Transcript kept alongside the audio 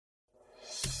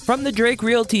From the Drake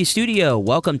Realty Studio,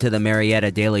 welcome to the Marietta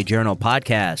Daily Journal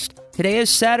podcast. Today is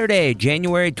Saturday,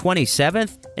 January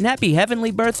 27th, and happy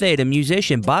heavenly birthday to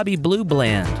musician Bobby Blue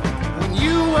Bland. When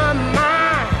you were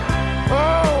mine,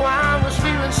 oh, I was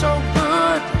feeling so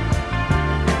good,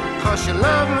 'cause your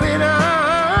love lit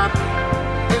up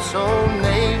this whole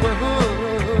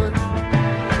neighborhood.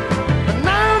 But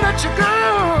now that you're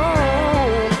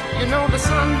gone, you know the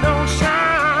sun don't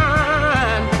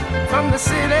shine from the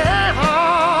city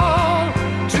hall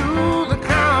to the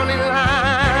county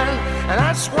line. And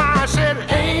that's why I said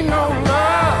ain't no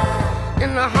love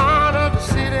in the heart of the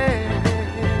city.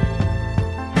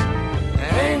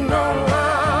 Ain't no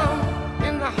love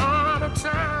in the heart of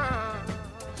town.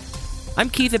 I'm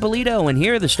Keith Ippolito, and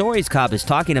here are the stories Cobb is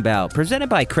talking about, presented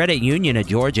by Credit Union of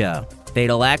Georgia.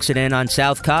 Fatal accident on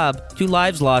South Cobb, 2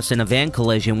 lives lost in a van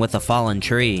collision with a fallen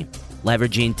tree.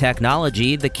 Leveraging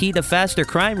technology, the key to faster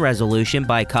crime resolution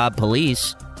by Cobb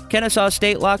Police. Kennesaw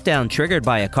State lockdown triggered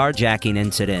by a carjacking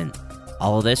incident.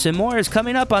 All of this and more is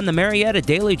coming up on the Marietta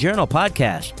Daily Journal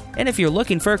podcast. And if you're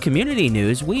looking for community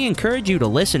news, we encourage you to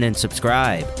listen and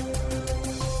subscribe.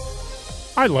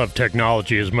 I love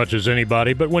technology as much as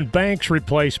anybody, but when banks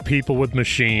replace people with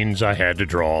machines, I had to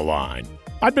draw a line.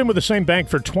 I've been with the same bank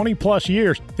for 20 plus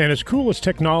years, and as cool as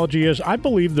technology is, I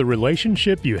believe the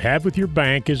relationship you have with your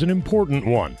bank is an important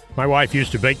one. My wife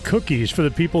used to bake cookies for the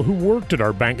people who worked at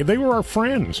our bank. They were our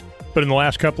friends. But in the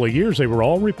last couple of years, they were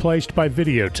all replaced by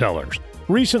video tellers.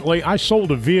 Recently, I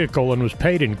sold a vehicle and was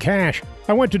paid in cash.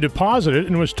 I went to deposit it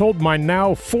and was told my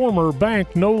now former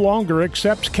bank no longer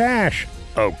accepts cash.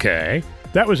 Okay.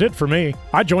 That was it for me.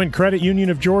 I joined Credit Union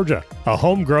of Georgia, a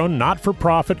homegrown,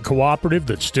 not-for-profit cooperative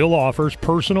that still offers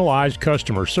personalized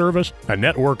customer service, a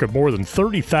network of more than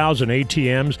 30,000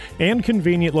 ATMs, and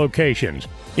convenient locations.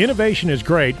 Innovation is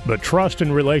great, but trust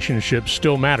and relationships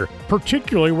still matter,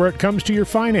 particularly where it comes to your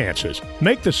finances.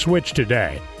 Make the switch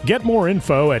today. Get more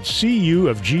info at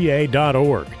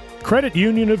cuofga.org. Credit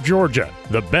Union of Georgia,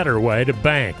 the better way to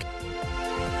bank.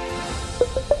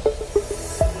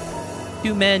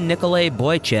 2 men, Nikolay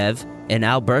Boychev and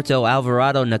Alberto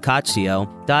Alvarado Nicasio,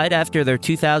 died after their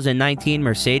 2019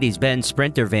 Mercedes-Benz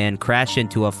Sprinter van crashed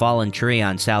into a fallen tree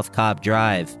on South Cobb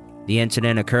Drive. The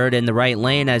incident occurred in the right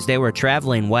lane as they were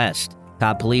traveling west.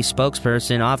 Cobb Police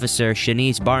spokesperson Officer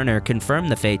Shanice Barner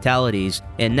confirmed the fatalities,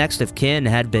 and next of kin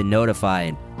had been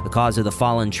notified. The cause of the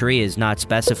fallen tree is not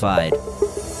specified.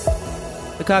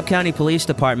 The Cobb County Police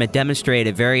Department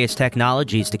demonstrated various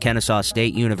technologies to Kennesaw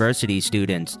State University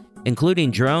students, including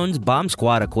drones, bomb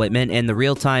squad equipment, and the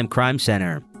Real-Time Crime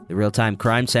Center. The Real-Time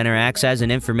Crime Center acts as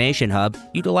an information hub,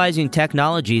 utilizing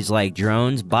technologies like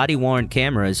drones, body-worn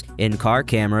cameras, in-car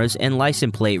cameras, and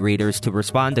license plate readers to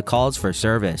respond to calls for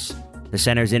service. The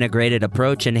center's integrated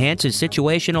approach enhances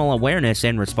situational awareness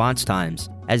and response times,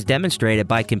 as demonstrated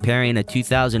by comparing a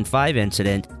 2005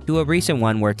 incident to a recent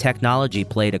one where technology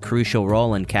played a crucial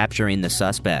role in capturing the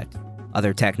suspect.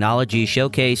 Other technologies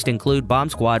showcased include bomb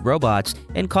squad robots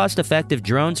and cost-effective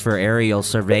drones for aerial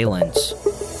surveillance.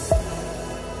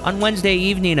 On Wednesday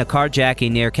evening, a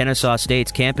carjacking near Kennesaw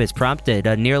State's campus prompted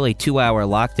a nearly 2-hour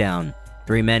lockdown.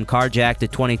 3 men carjacked a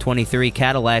 2023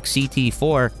 Cadillac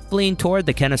CT4 fleeing toward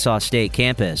the Kennesaw State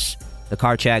campus. The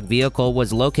carjacked vehicle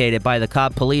was located by the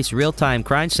Cobb Police Real-Time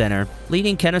Crime Center,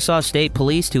 leading Kennesaw State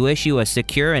Police to issue a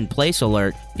secure-in-place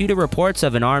alert due to reports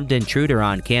of an armed intruder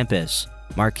on campus.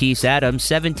 Marquise Adams,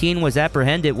 17, was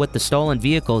apprehended with the stolen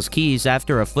vehicle's keys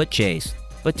after a foot chase,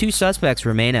 but 2 suspects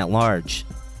remain at large.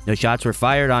 No shots were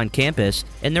fired on campus,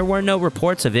 and there were no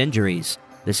reports of injuries.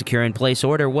 The secure-in-place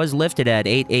order was lifted at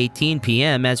 8:18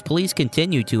 p.m. as police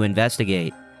continue to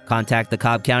investigate. Contact the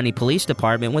Cobb County Police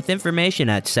Department with information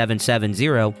at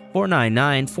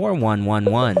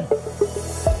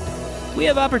 770-499-4111. We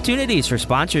have opportunities for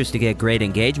sponsors to get great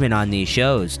engagement on these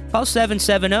shows. Call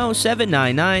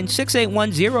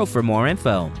 770-799-6810 for more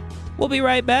info. We'll be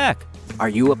right back. Are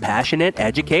you a passionate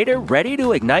educator ready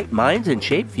to ignite minds and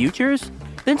shape futures?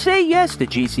 Then say yes to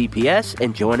GCPS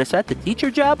and join us at the Teacher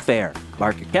Job Fair.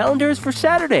 Mark your calendars for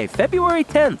Saturday, February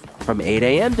 10th from 8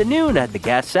 a.m. to noon at the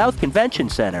Gas South Convention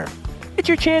Center. It's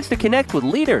your chance to connect with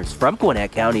leaders from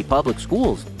Gwinnett County Public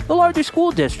Schools, the largest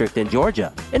school district in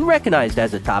Georgia, and recognized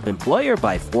as a top employer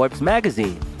by Forbes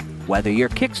magazine. Whether you're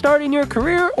kickstarting your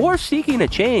career or seeking a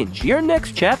change, your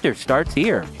next chapter starts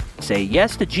here. Say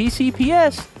yes to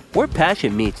GCPS, where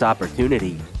passion meets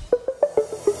opportunity.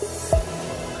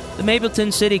 The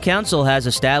Mapleton City Council has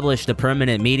established a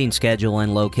permanent meeting schedule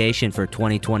and location for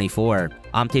 2024,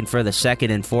 opting for the second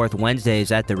and fourth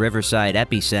Wednesdays at the Riverside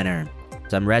Epicenter.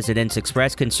 Some residents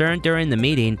expressed concern during the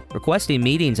meeting, requesting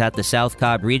meetings at the South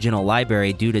Cobb Regional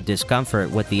Library due to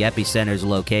discomfort with the epicenter's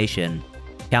location.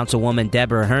 Councilwoman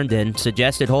Deborah Herndon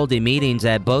suggested holding meetings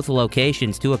at both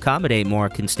locations to accommodate more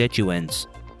constituents.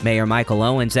 Mayor Michael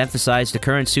Owens emphasized the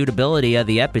current suitability of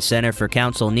the epicenter for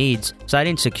council needs,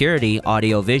 citing security,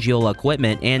 audiovisual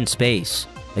equipment, and space.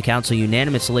 The council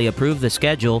unanimously approved the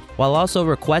schedule while also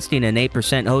requesting an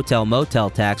 8%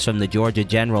 hotel-motel tax from the Georgia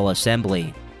General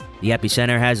Assembly. The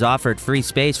epicenter has offered free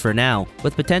space for now,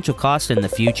 with potential costs in the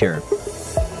future.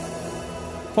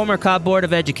 Former Cobb Board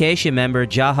of Education member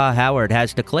Jaha Howard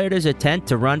has declared his intent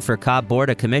to run for Cobb Board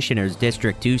of Commissioners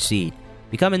District 2 seat,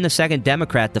 becoming the second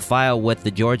Democrat to file with the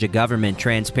Georgia Government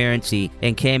Transparency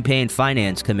and Campaign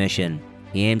Finance Commission.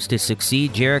 He aims to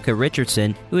succeed Jerica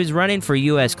Richardson, who is running for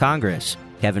U.S. Congress.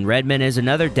 Kevin Redmond is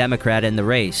another Democrat in the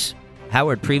race.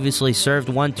 Howard previously served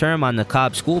one term on the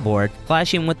Cobb School Board,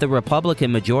 clashing with the Republican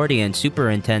majority and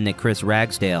Superintendent Chris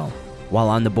Ragsdale. While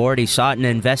on the board, he sought an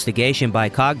investigation by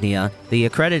Cognia, the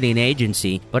accrediting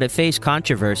agency, but it faced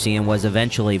controversy and was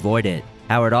eventually voided.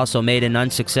 Howard also made an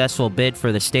unsuccessful bid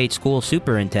for the state school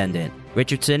superintendent.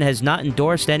 Richardson has not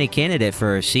endorsed any candidate for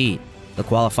her seat. The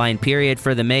qualifying period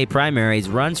for the May primaries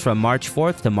runs from March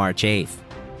 4th to March 8th.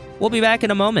 We'll be back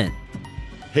in a moment.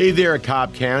 Hey there,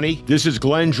 Cobb County. This is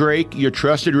Glenn Drake, your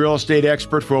trusted real estate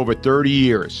expert for over 30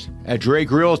 years. At Drake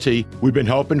Realty, we've been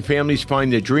helping families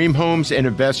find their dream homes and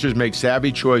investors make savvy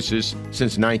choices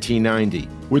since 1990.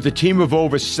 With a team of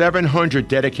over 700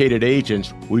 dedicated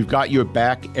agents, we've got your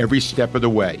back every step of the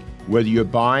way. Whether you're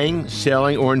buying,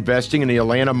 selling, or investing in the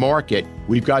Atlanta market,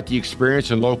 we've got the experience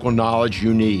and local knowledge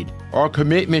you need. Our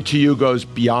commitment to you goes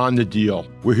beyond the deal.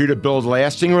 We're here to build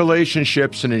lasting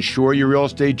relationships and ensure your real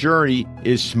estate journey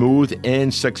is smooth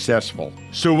and successful.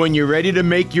 So when you're ready to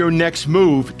make your next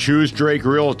move, choose Drake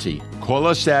Realty. Call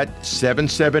us at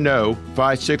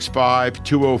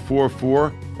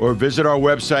 770-565-2044 or visit our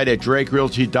website at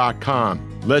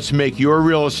drakerealty.com. Let's make your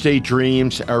real estate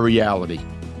dreams a reality.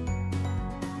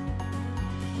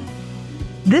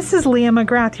 This is Leah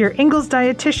McGrath, your Ingalls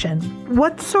dietitian.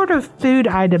 What sort of food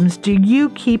items do you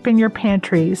keep in your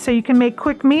pantry so you can make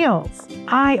quick meals?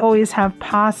 I always have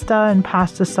pasta and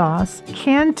pasta sauce,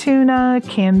 canned tuna,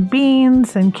 canned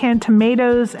beans, and canned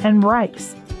tomatoes and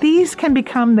rice. These can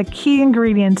become the key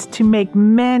ingredients to make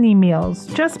many meals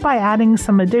just by adding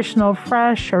some additional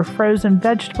fresh or frozen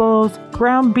vegetables,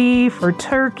 ground beef or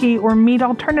turkey, or meat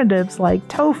alternatives like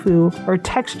tofu or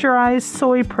texturized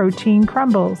soy protein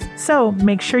crumbles. So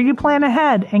make sure you plan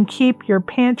ahead and keep your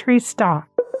pantry stocked.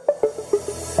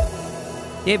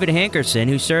 David Hankerson,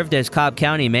 who served as Cobb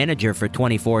County manager for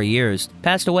 24 years,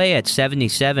 passed away at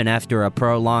 77 after a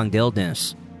prolonged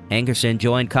illness. Hankerson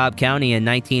joined Cobb County in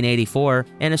 1984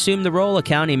 and assumed the role of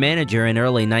county manager in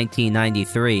early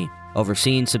 1993,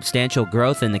 overseeing substantial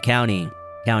growth in the county.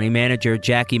 County manager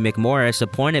Jackie McMorris,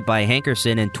 appointed by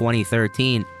Hankerson in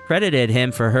 2013, credited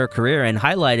him for her career and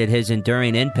highlighted his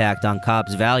enduring impact on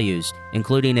Cobb's values,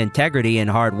 including integrity and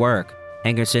hard work.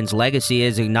 Hankerson's legacy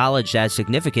is acknowledged as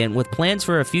significant, with plans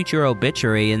for a future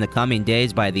obituary in the coming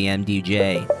days by the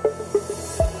MDJ.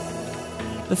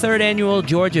 The third annual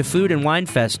Georgia Food and Wine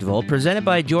Festival, presented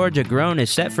by Georgia Grown, is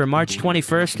set for March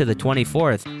 21st to the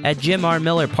 24th at Jim R.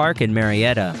 Miller Park in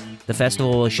Marietta. The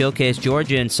festival will showcase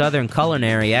Georgia and Southern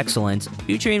culinary excellence,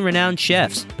 featuring renowned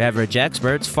chefs, beverage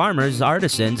experts, farmers,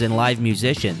 artisans, and live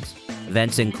musicians.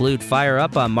 Events include Fire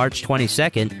Up on March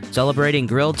 22nd, celebrating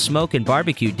grilled smoke and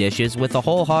barbecue dishes with a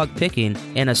whole hog picking,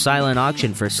 and a silent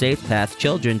auction for Safe Path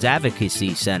Children's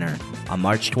Advocacy Center. On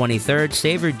March 23rd,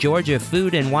 Savored Georgia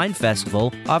Food and Wine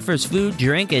Festival offers food,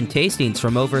 drink, and tastings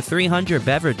from over 300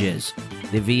 beverages.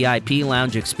 The VIP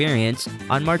Lounge experience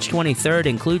on March 23rd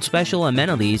includes special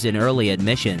amenities and early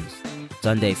admissions.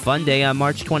 Sunday Fun Day on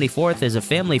March 24th is a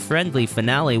family-friendly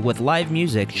finale with live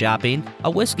music, shopping,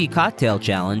 a whiskey cocktail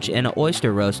challenge, and an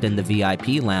oyster roast in the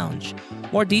VIP Lounge.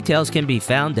 More details can be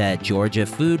found at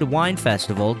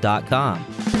georgiafoodwinefestival.com.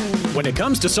 When it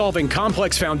comes to solving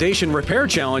complex foundation repair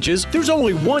challenges, there's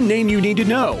only one name you need to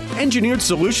know: Engineered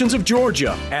Solutions of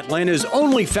Georgia, Atlanta's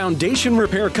only foundation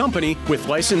repair company with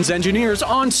licensed engineers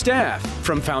on staff.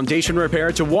 From foundation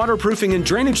repair to waterproofing and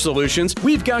drainage solutions,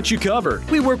 we've got you covered.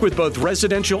 We work with both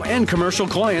residential and commercial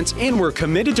clients, and we're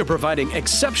committed to providing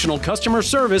exceptional customer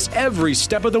service every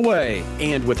step of the way.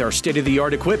 And with our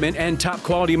state-of-the-art equipment and top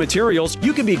quality materials,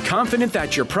 you can be confident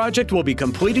that your project will be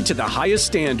completed to the highest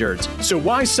standards. So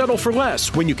why settle for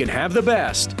less when you can have the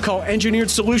best? Call Engineered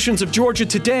Solutions of Georgia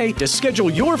today to schedule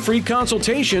your free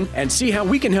consultation and see how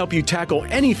we can help you tackle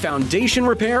any foundation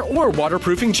repair or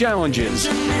waterproofing challenges.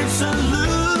 Engineered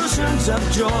Solutions of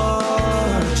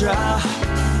Georgia.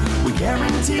 We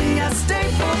Guarantee a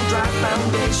stable, dry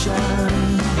foundation.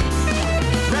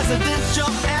 Residential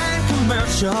and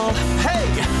commercial. Hey,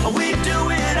 we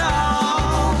do it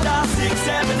all. Dial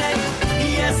 678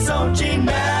 ESOG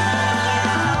now.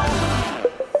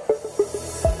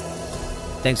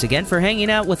 Thanks again for hanging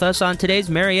out with us on today's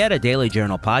Marietta Daily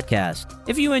Journal podcast.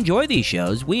 If you enjoy these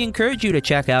shows, we encourage you to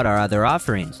check out our other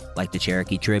offerings, like the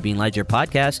Cherokee Tribune Ledger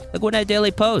podcast, the Gwinnett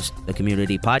Daily Post, the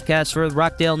community podcast for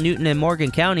Rockdale, Newton, and Morgan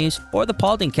counties, or the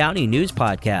Paulding County News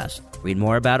podcast. Read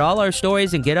more about all our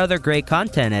stories and get other great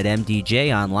content at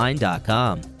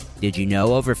mdjonline.com. Did you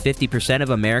know over 50%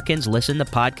 of Americans listen to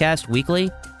podcasts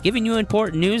weekly? Giving you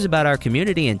important news about our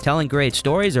community and telling great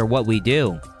stories are what we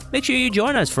do. Make sure you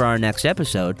join us for our next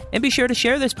episode, and be sure to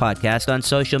share this podcast on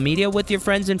social media with your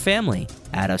friends and family.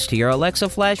 Add us to your Alexa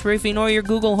Flash Briefing or your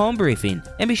Google Home Briefing,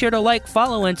 and be sure to like,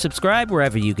 follow, and subscribe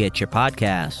wherever you get your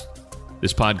podcasts.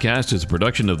 This podcast is a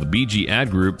production of the BG Ad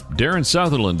Group, Darren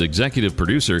Sutherland, Executive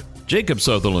Producer, Jacob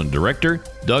Sutherland, Director,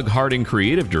 Doug Harding,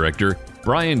 Creative Director,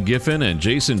 Brian Giffen and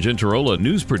Jason Gentarola,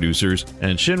 News Producers,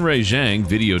 and Shinrei Zhang,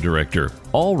 Video Director.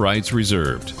 All rights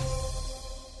reserved.